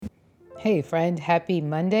Hey, friend, happy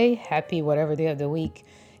Monday. Happy whatever day of the week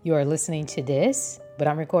you are listening to this, but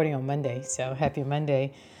I'm recording on Monday, so happy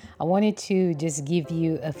Monday. I wanted to just give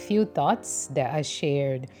you a few thoughts that I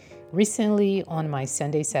shared recently on my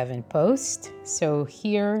Sunday 7 post. So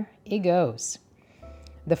here it goes.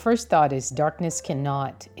 The first thought is darkness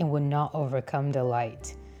cannot and will not overcome the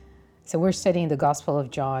light. So we're studying the Gospel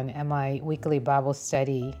of John at my weekly Bible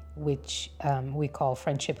study, which we call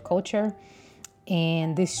Friendship Culture.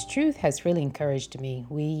 And this truth has really encouraged me.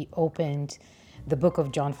 We opened the book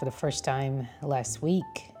of John for the first time last week.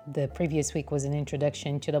 The previous week was an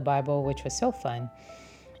introduction to the Bible, which was so fun.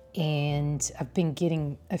 And I've been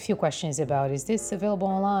getting a few questions about, is this available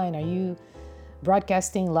online? Are you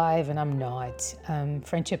broadcasting live? And I'm not.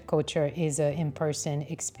 Friendship Culture is an in-person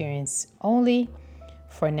experience only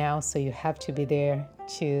for now, so you have to be there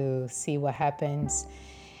to see what happens.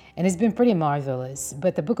 And it's been pretty marvelous.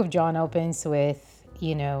 But the book of John opens with,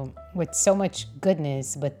 with so much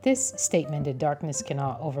goodness. But this statement, that darkness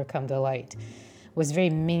cannot overcome the light, was very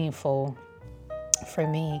meaningful for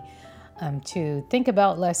me to think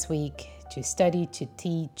about last week, to study, to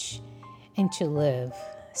teach, and to live.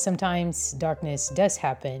 Sometimes darkness does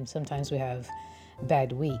happen. Sometimes we have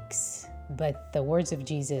bad weeks. But the words of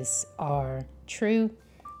Jesus are true.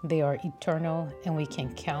 They are eternal, and we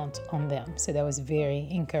can count on them. So that was very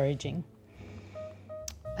encouraging.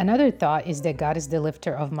 Another thought is that God is the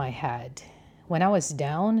lifter of my head. When I was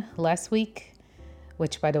down last week,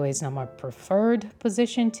 which by the way is not my preferred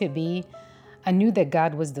position to be, I knew that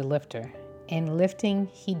God was the lifter, and lifting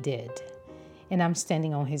He did. And I'm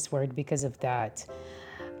standing on His word because of that.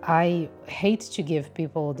 I hate to give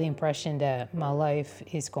people the impression that my life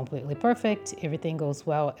is completely perfect, everything goes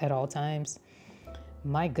well at all times.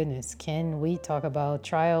 My goodness, can we talk about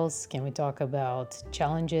trials? Can we talk about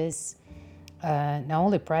challenges? Not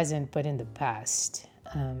only present, but in the past.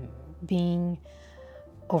 Being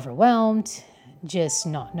overwhelmed, just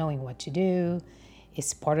not knowing what to do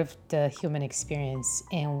is part of the human experience.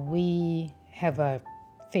 And we have a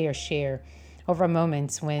fair share of our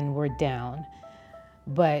moments when we're down.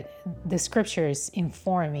 But the scriptures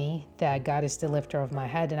inform me that God is the lifter of my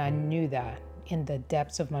head. And I knew that in the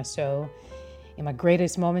depths of my soul. In my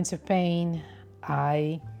greatest moments of pain,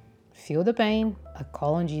 I feel the pain, I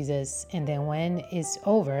call on Jesus, and then when it's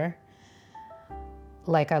over,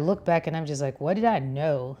 I look back and I'm just like, what did I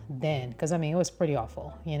know then? Because it was pretty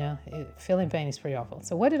awful, feeling pain is pretty awful.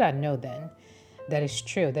 So what did I know then that is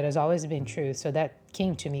true, that has always been true? So that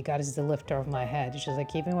came to me, God is the lifter of my head. It's just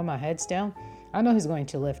like, even when my head's down, I know He's going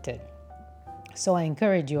to lift it. So I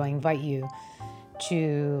encourage you, I invite you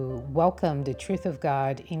to welcome the truth of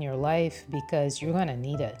God in your life, because you're going to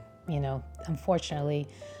need it. Unfortunately,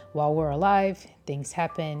 while we're alive, things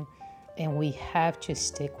happen, and we have to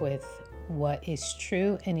stick with what is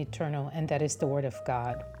true and eternal, and that is the Word of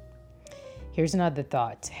God. Here's another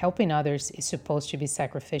thought. Helping others is supposed to be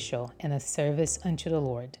sacrificial and a service unto the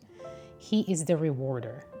Lord. He is the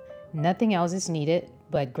rewarder. Nothing else is needed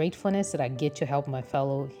but gratefulness that I get to help my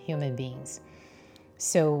fellow human beings.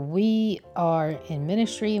 So we are in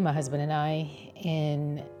ministry, my husband and I,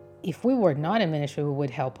 and if we were not in ministry, we would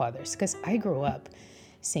help others, because I grew up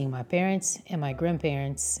seeing my parents and my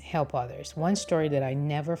grandparents help others. One story that I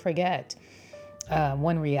never forget,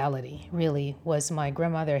 one reality really, was my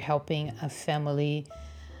grandmother helping a family.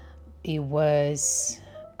 It was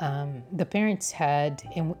the parents had,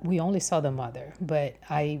 and we only saw the mother, but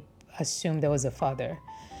I assumed there was a father.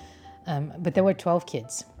 But there were 12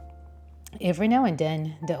 kids. Every now and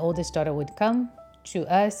then, the oldest daughter would come to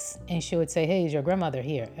us and she would say, hey, is your grandmother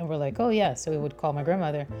here? And we're like, oh, yeah. So we would call my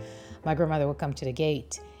grandmother. My grandmother would come to the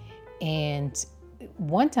gate. And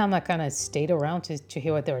one time I kind of stayed around to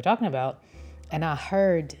hear what they were talking about. And I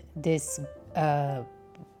heard this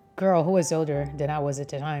girl who was older than I was at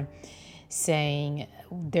the time saying,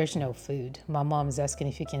 there's no food. My mom is asking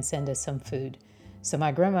if you can send us some food. So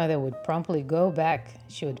my grandmother would promptly go back.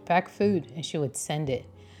 She would pack food and she would send it.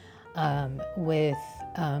 With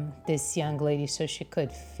this young lady so she could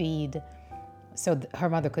feed, her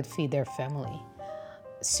mother could feed their family.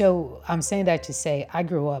 So I'm saying that to say I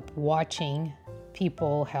grew up watching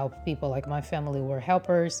people help people. Like my family were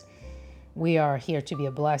helpers. We are here to be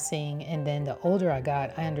a blessing. And then the older I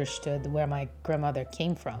got, I understood where my grandmother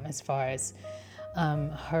came from as far as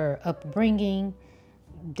her upbringing.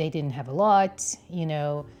 They didn't have a lot,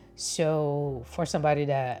 so for somebody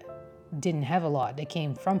that didn't have a lot, they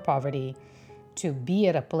came from poverty, to be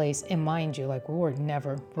at a place, and mind you, we were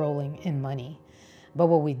never rolling in money, but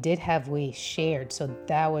what we did have, we shared. So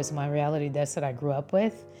that was my reality. That's what I grew up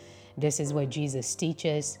with. This is what Jesus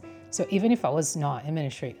teaches. So even if I was not in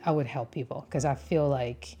ministry, I would help people, because I feel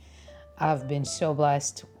like I've been so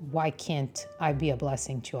blessed. Why can't I be a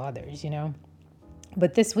blessing to others,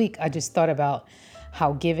 But this week, I just thought about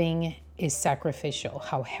how giving is sacrificial,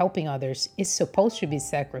 how helping others is supposed to be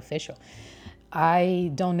sacrificial.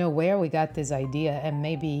 I don't know where we got this idea, and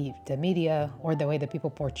maybe the media or the way that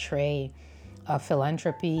people portray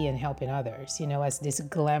philanthropy and helping others, as this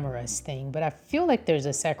glamorous thing. But I feel like there's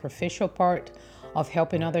a sacrificial part of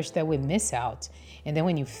helping others that we miss out. And then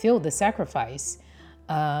when you feel the sacrifice,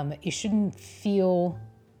 it shouldn't feel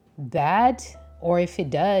bad, or if it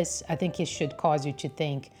does, I think it should cause you to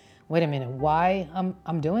think, wait a minute, why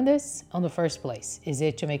I'm doing this in the first place? Is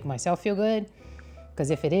it to make myself feel good? Because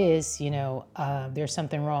if it is, there's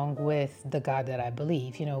something wrong with the God that I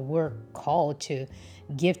believe. We're called to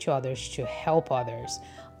give to others, to help others.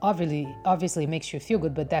 Obviously, it makes you feel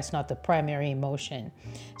good, but that's not the primary emotion.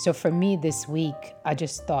 So for me this week, I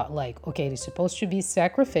just thought like, okay, it's supposed to be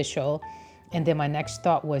sacrificial. And then my next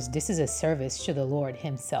thought was, this is a service to the Lord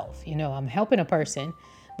himself. I'm helping a person,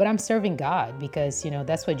 but I'm serving God because,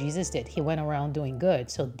 that's what Jesus did. He went around doing good.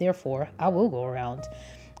 So therefore, I will go around.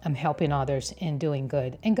 I'm helping others and doing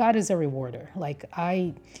good. And God is a rewarder. Like,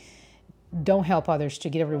 I don't help others to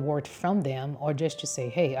get a reward from them or just to say,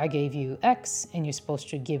 hey, I gave you X and you're supposed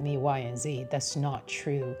to give me Y and Z. That's not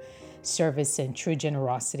true service and true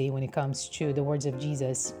generosity when it comes to the words of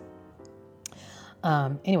Jesus.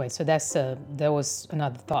 Anyway, so that was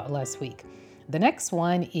another thought last week. The next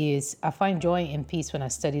one is, I find joy and peace when I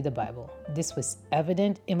study the Bible. This was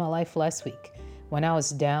evident in my life last week. When I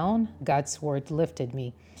was down, God's word lifted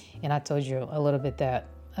me. And I told you a little bit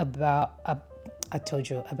I told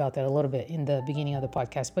you about that a little bit in the beginning of the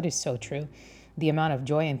podcast, but it's so true. The amount of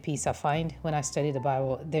joy and peace I find when I study the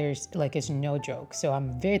Bible, it's no joke. So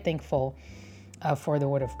I'm very thankful for the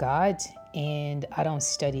word of God, and I don't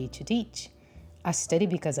study to teach. I study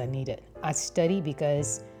because I need it. I study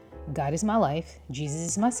because God is my life. Jesus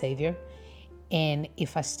is my savior. And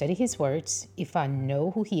if I study his words, if I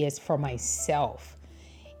know who he is for myself,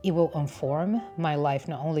 it will inform my life,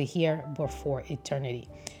 not only here, but for eternity.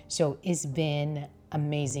 So it's been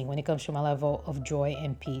amazing when it comes to my level of joy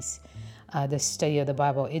and peace. The study of the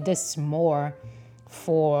Bible, it does more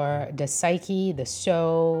for the psyche, the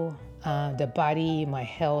soul, the body, my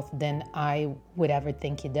health than I would ever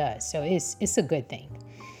think it does. So it's a good thing.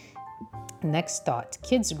 Next thought,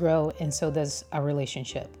 kids grow and so does our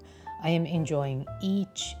relationship. I am enjoying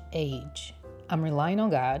each age. I'm relying on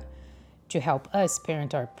God to help us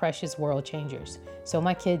parent our precious world changers. So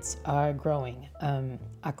my kids are growing.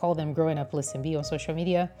 I call them Growing Up Listen Be on social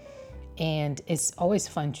media. And it's always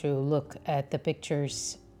fun to look at the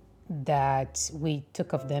pictures that we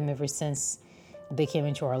took of them ever since they came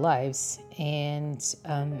into our lives. And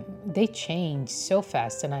they changed so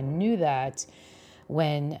fast. And I knew that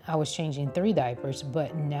when I was changing 3 diapers,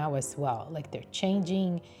 but now as well. Like, they're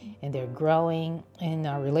changing and they're growing, and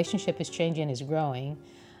our relationship is changing, is growing.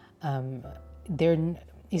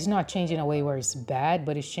 It's not changing in a way where it's bad,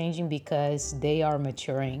 but it's changing because they are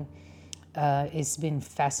maturing. It's been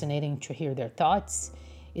fascinating to hear their thoughts.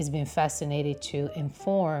 It's been fascinating to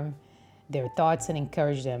inform their thoughts and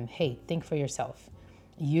encourage them. Hey, think for yourself.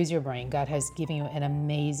 Use your brain. God has given you an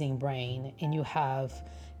amazing brain, and you have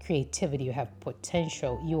creativity, you have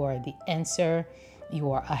potential. You are the answer.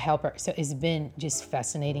 You are a helper. So it's been just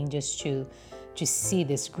fascinating just to see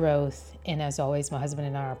this growth. And as always, my husband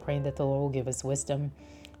and I are praying that the Lord will give us wisdom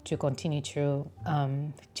to continue to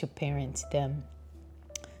parent them.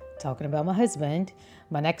 Talking about my husband,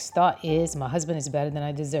 my next thought is, my husband is better than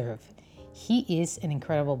I deserve. He is an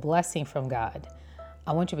incredible blessing from God.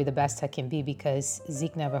 I want to be the best I can be because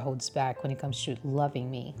Zeke never holds back when it comes to loving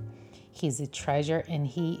me. He's a treasure and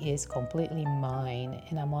he is completely mine,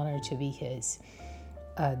 and I'm honored to be his.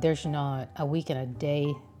 There's not a week and a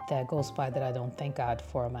day that goes by that I don't thank God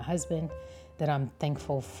for my husband, that I'm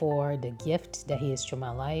thankful for the gift that he is to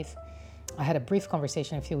my life. I had a brief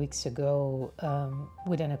conversation a few weeks ago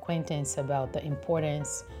with an acquaintance about the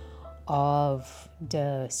importance of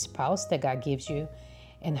the spouse that God gives you,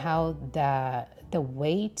 and how the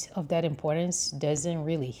weight of that importance doesn't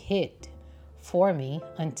really hit for me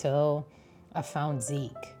until I found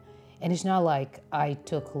Zeke. And it's not like I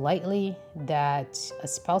took lightly that a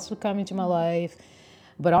spouse would come into my life.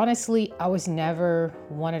 But honestly, I was never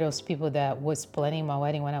one of those people that was planning my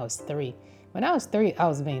wedding when I was 3. When I was 3, I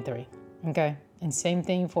was being 3. Okay? And same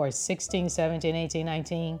thing for 16, 17, 18,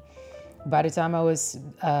 19. By the time I was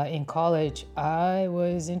in college, I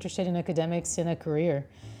was interested in academics and a career.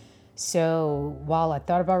 So while I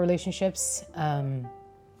thought about relationships,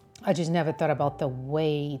 I just never thought about the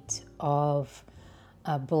weight of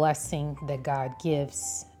a blessing that God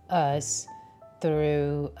gives us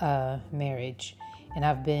through marriage, and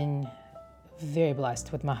I've been very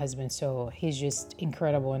blessed with my husband. So he's just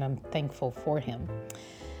incredible, and I'm thankful for him.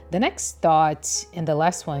 The next thought, and the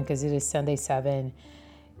last one, because it is Sunday 7,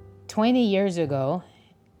 20 years ago,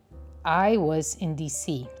 I was in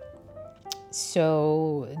DC.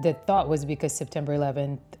 So the thought was because September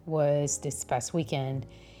 11th was this past weekend,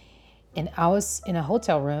 and I was in a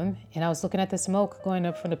hotel room and I was looking at the smoke going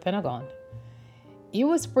up from the Pentagon. It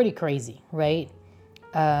was pretty crazy, right?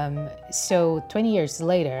 So 20 years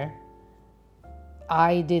later,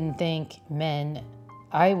 I didn't think, man,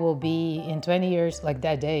 I will be in 20 years, like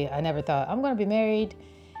that day, I never thought I'm going to be married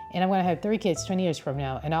and I'm going to have 3 kids 20 years from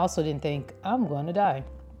now. And I also didn't think I'm going to die.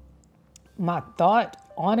 My thought,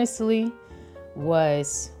 honestly,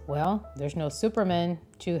 was, well, there's no Superman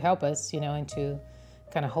to help us, and to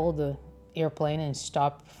kind of hold the airplane and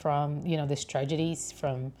stop from, these tragedies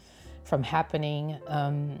from happening,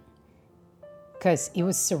 because it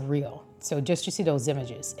was surreal. So just to see those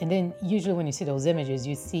images. And then usually when you see those images,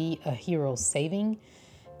 you see a hero saving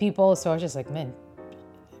people. So I was just like, man,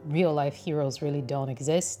 real life heroes really don't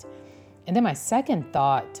exist. And then my second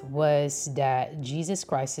thought was that Jesus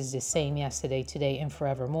Christ is the same yesterday, today, and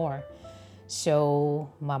forevermore.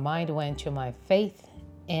 So my mind went to my faith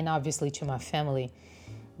and obviously to my family.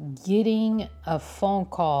 Getting a phone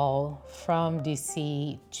call from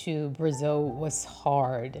DC to Brazil was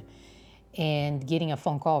hard. And getting a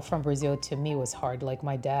phone call from Brazil to me was hard. Like,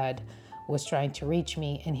 my dad was trying to reach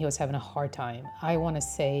me and he was having a hard time. I want to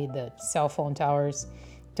say the cell phone towers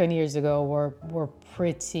 20 years ago were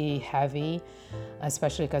pretty heavy,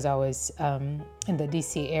 especially because I was in the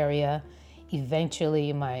DC area.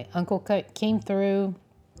 Eventually, my uncle came through,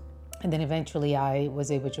 and then eventually I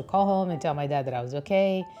was able to call home and tell my dad that I was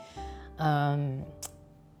okay. And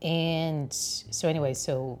so anyway,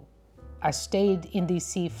 so I stayed in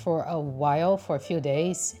DC for a while, for a few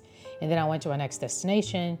days, and then I went to my next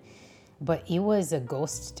destination, but it was a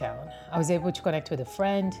ghost town. I was able to connect with a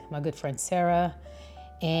friend, my good friend Sarah,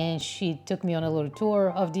 and she took me on a little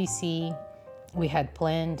tour of DC. We had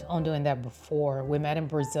planned on doing that before. We met in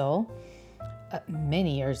Brazil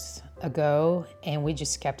many years ago, and we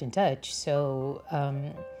just kept in touch. So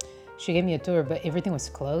she gave me a tour, but everything was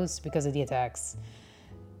closed because of the attacks.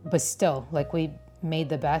 But still, like, we made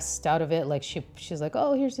the best out of it. Like, she's like,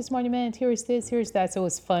 oh, here's this monument, here's this, here's that. So it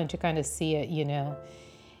was fun to kind of see it,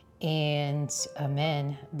 and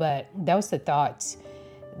man, but that was the thought.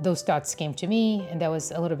 Those thoughts came to me, and that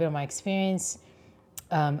was a little bit of my experience.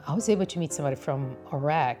 I was able to meet somebody from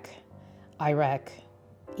Iraqi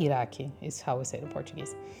is how we say it in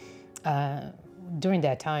Portuguese, during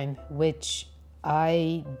that time, which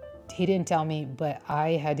he didn't tell me, but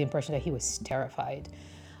I had the impression that he was terrified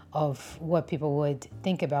of what people would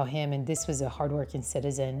think about him. And this was a hardworking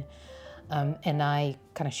citizen. And I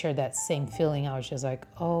kind of shared that same feeling. I was just like,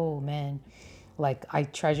 oh man, like, I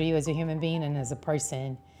treasure you as a human being and as a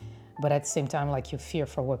person, but at the same time, like, you fear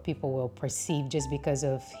for what people will perceive just because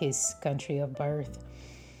of his country of birth.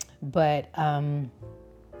 But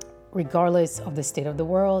regardless of the state of the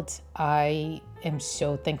world, I am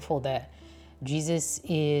so thankful that Jesus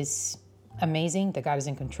is amazing, that God is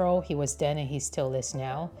in control. He was then and he still is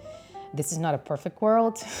now. This is not a perfect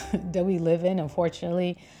world that we live in,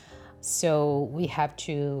 unfortunately. So we have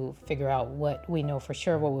to figure out what we know for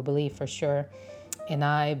sure, what we believe for sure. And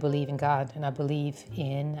I believe in God, and I believe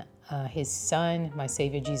in his son, my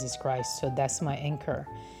Savior, Jesus Christ. So that's my anchor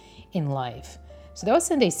in life. So that was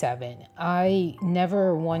Sunday 7. I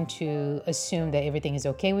never want to assume that everything is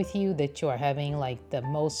okay with you, that you are having like the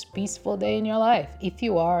most peaceful day in your life. If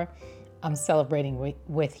you are, I'm celebrating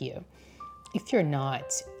with you. If you're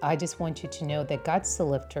not, I just want you to know that God's the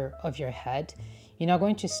lifter of your head. You're not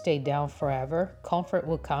going to stay down forever. Comfort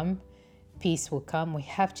will come. Peace will come. We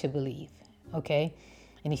have to believe, okay?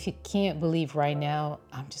 And if you can't believe right now,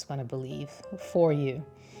 I'm just going to believe for you.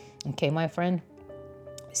 Okay, my friend?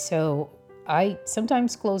 So I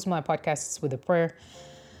sometimes close my podcasts with a prayer,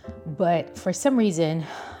 but for some reason,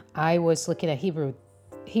 I was looking at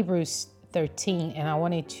Hebrews 13, and I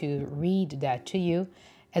wanted to read that to you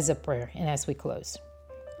as a prayer and as we close.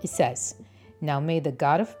 It says, "Now may the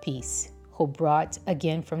God of peace, who brought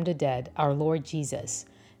again from the dead our Lord Jesus,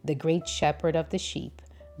 the great shepherd of the sheep,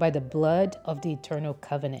 by the blood of the eternal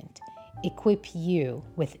covenant, equip you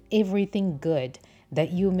with everything good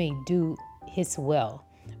that you may do his will,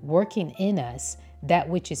 working in us that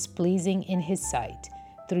which is pleasing in his sight,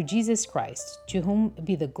 through Jesus Christ, to whom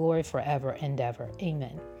be the glory forever and ever.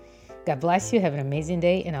 Amen." God bless you. Have an amazing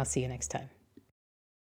day, and I'll see you next time.